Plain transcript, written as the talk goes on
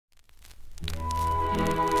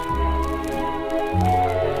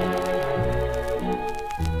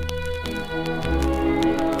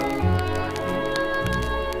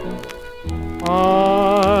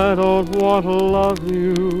want to love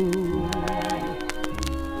you.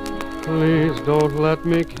 Please don't let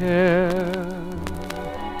me care.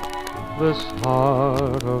 This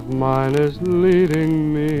heart of mine is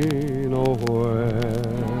leading me nowhere.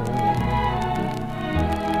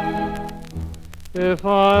 If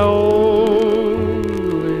I only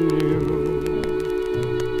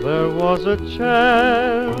knew there was a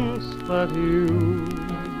chance that you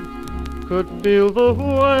could feel the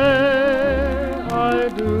way I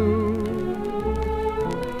do,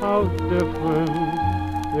 how different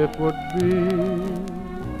it would be.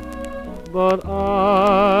 But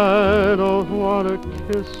I don't want to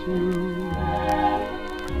kiss you,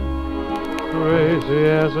 crazy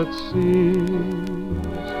as it seems.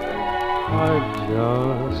 I'd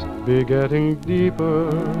just be getting deeper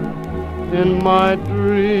in my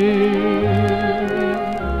dreams.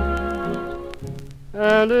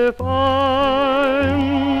 And if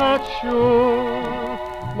I'm not sure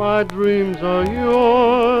my dreams are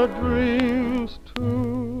your dreams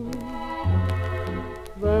too,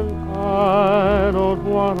 then I don't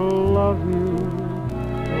want to love you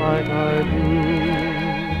like I do.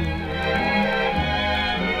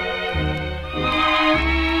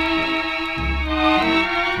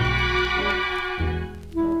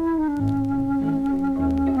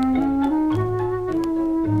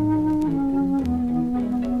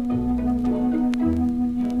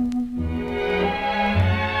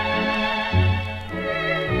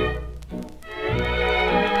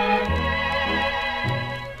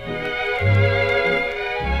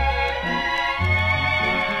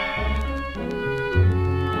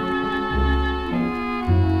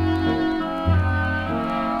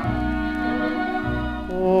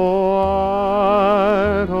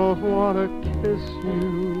 Kiss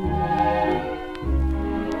you,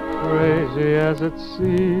 crazy as it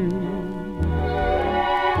seems.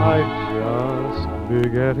 I'd just be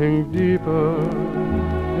getting deeper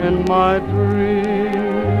in my dreams.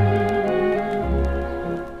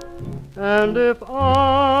 And if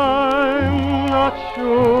I'm not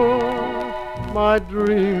sure my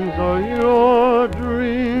dreams are your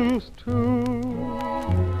dreams too,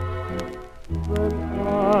 then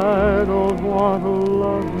I don't want to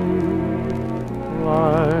love you